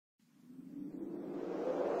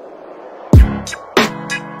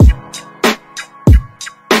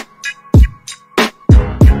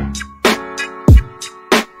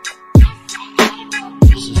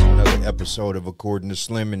episode of According to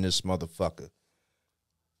Slim in this motherfucker.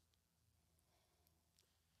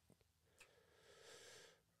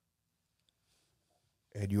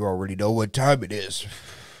 And you already know what time it is.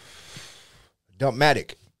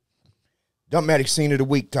 Dumpmatic. Dumpmatic scene of the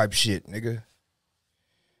week type shit, nigga.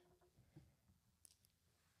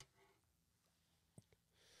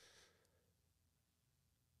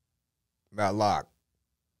 Matlock.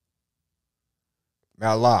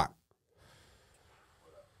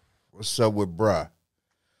 What's up with bruh?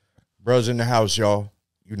 Bruh's in the house, y'all.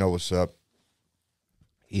 You know what's up.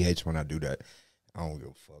 He hates when I do that. I don't give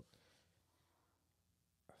a fuck.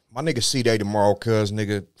 My nigga C-Day tomorrow, cuz,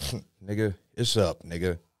 nigga. Nigga, it's up,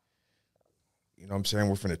 nigga. You know what I'm saying?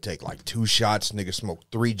 We're finna take like 2 shots, nigga, smoke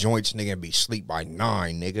 3 joints, nigga, and be sleep by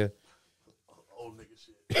 9, nigga. Old nigga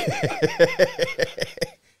shit.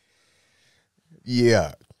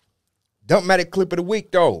 Yeah. Dumpmatic clip of the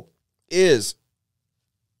week, though, is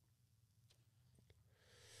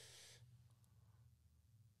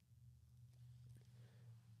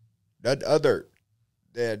none other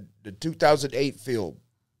than the 2008 film,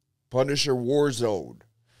 Punisher Warzone.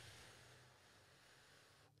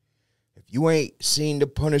 If you ain't seen the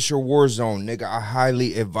Punisher Warzone, nigga, I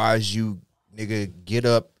highly advise you, nigga, get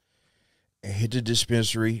up and hit the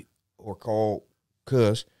dispensary or call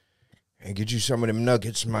Cuz and get you some of them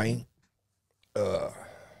nuggets, man.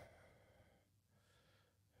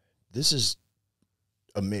 This is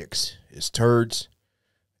a mix. It's turds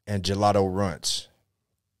and gelato runts.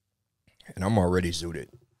 And I'm already zooted.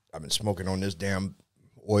 I've been smoking on this damn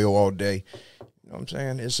oil all day. You know what I'm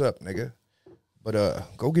saying? It's up, nigga.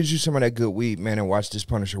 But go get you some of that good weed, man, and watch this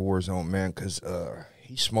Punisher Warzone, man, because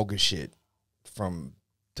he's smoking shit from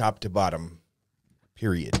top to bottom,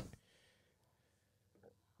 period.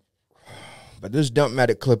 But this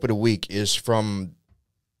Dumpmatic clip of the week is from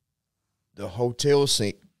the hotel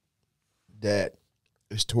scene that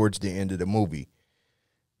is towards the end of the movie.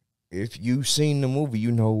 If you've seen the movie,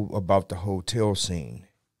 you know about the hotel scene.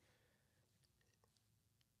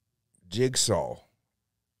 Jigsaw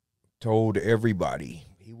told everybody.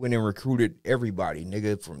 He went and recruited everybody,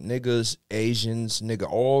 nigga, from niggas, Asians, nigga,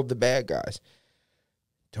 all the bad guys.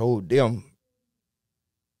 Told them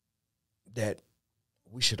that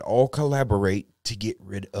we should all collaborate to get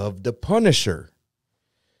rid of the Punisher.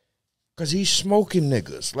 Because he's smoking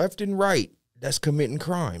niggas left and right that's committing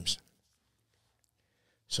crimes.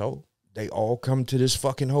 So they all come to this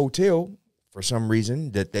fucking hotel for some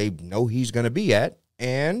reason that they know he's going to be at.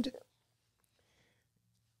 And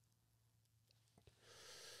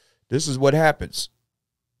this is what happens.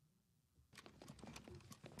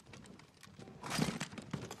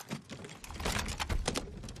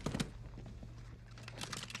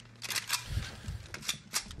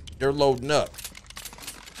 They're loading up.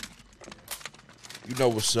 You know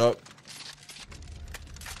what's up.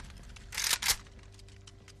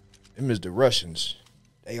 Them is the Russians.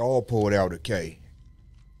 They all pulled out a K.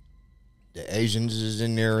 The Asians is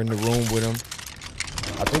in there in the room with them.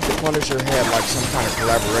 I think the Punisher had like some kind of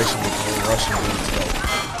collaboration with the Russian dudes,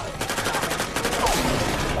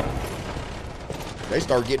 though. They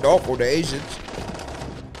start getting off on the Asians.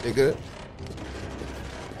 They good.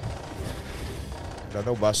 I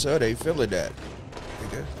know my son ain't feeling that.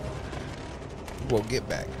 Nigga. You won't get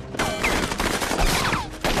back.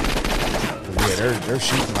 But yeah, they're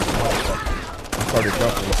shooting like a motherfucker. Started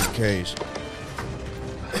dumping with the K's.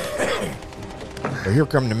 But here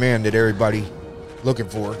come the man that everybody looking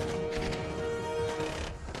for.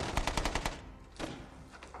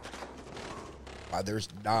 There's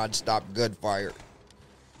non-stop gunfire.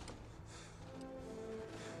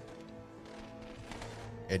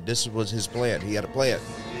 And this was his plan. He had a plan.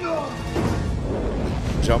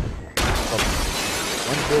 Jump from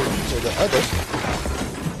one building to the other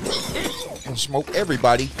and smoke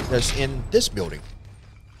everybody that's in this building.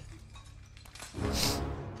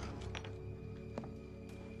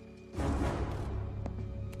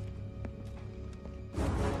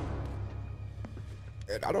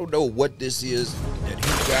 And I don't know what this is that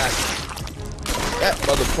he got. That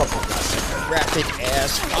motherfucker got some graphic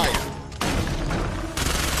ass fire.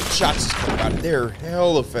 Shots is coming out of there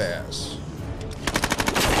hella fast.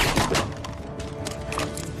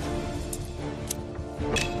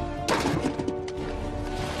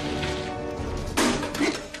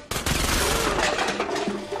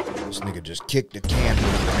 This nigga just kicked the can with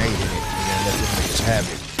a grenade in it and let them niggas have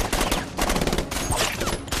it.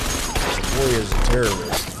 This boy is a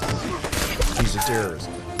terrorist. He's a terrorist.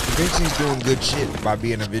 He thinks he's doing good shit by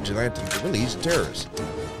being a vigilante, but really he's a terrorist.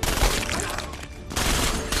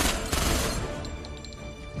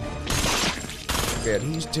 Man,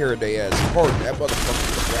 he's tearing their ass apart. That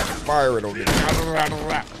motherfucker was rapid firing on it.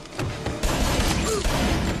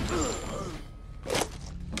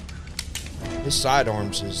 His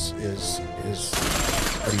sidearms is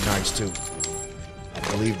pretty nice too. I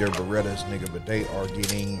believe they're Berettas, nigga, but they are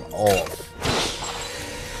getting off.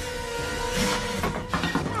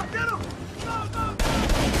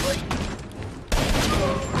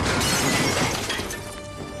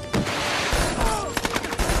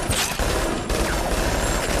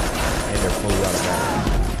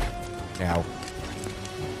 Now,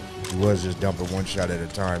 he was just dumping one shot at a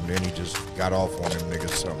time, then he just got off on them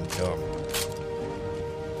niggas something dumb.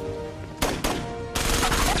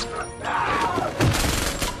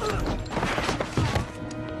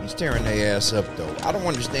 He's tearing their ass up, though. I don't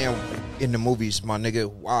understand in the movies, my nigga,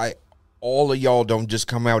 why all of y'all don't just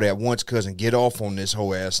come out at once, cuz, and get off on this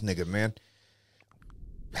whole ass nigga, man.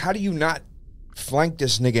 How do you not flank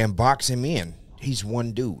this nigga and box him in? He's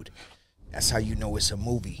one dude. That's how you know it's a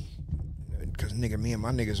movie. Because, nigga, me and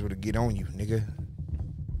my niggas would have get on you, nigga.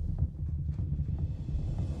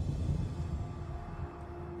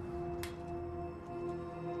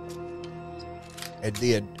 And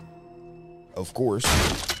then, of course,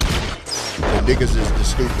 the niggas is the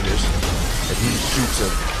stupidest. And he shoots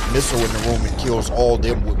a missile in the room and kills all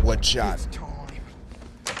them with one shot.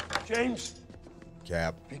 James.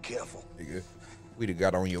 Cap. Be careful. Nigga, we'd have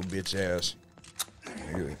got on your bitch ass.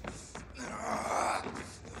 Nigga.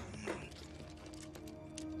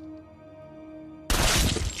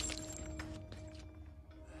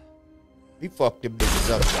 He fucked them niggas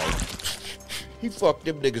up, though. He fucked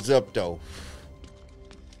them niggas up, though.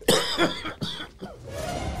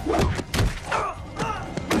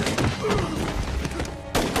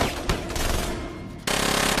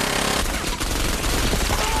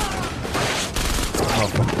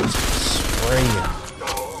 Motherfuckers spraying.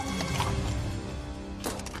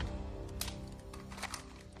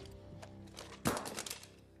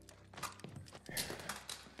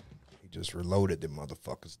 He just reloaded them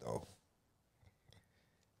motherfuckers, though.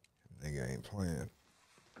 Nigga ain't playing.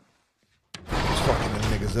 He's fucking them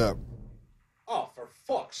niggas up. Oh, for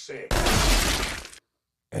fuck's sake.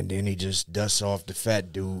 And then he just dusts off the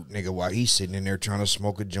fat dude, nigga, while he's sitting in there trying to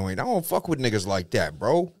smoke a joint. I don't fuck with niggas like that,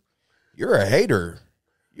 bro. You're a hater.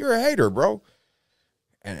 You're a hater, bro.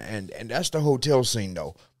 And that's the hotel scene,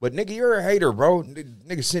 though. But, nigga, you're a hater, bro.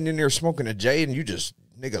 Nigga sitting in there smoking a J and you just,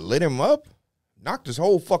 nigga, lit him up? Knocked his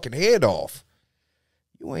whole fucking head off.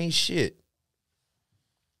 You ain't shit.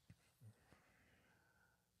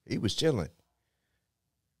 He was chilling.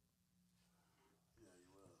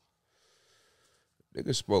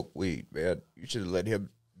 Nigga smoked weed, man. You should have let him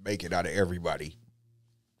make it out of everybody.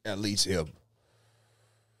 At least him.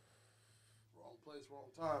 Wrong place,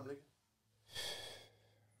 wrong time, nigga.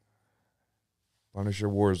 Punisher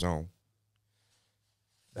Warzone.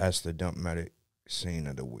 That's the Dumpmatic scene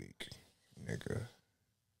of the week, nigga.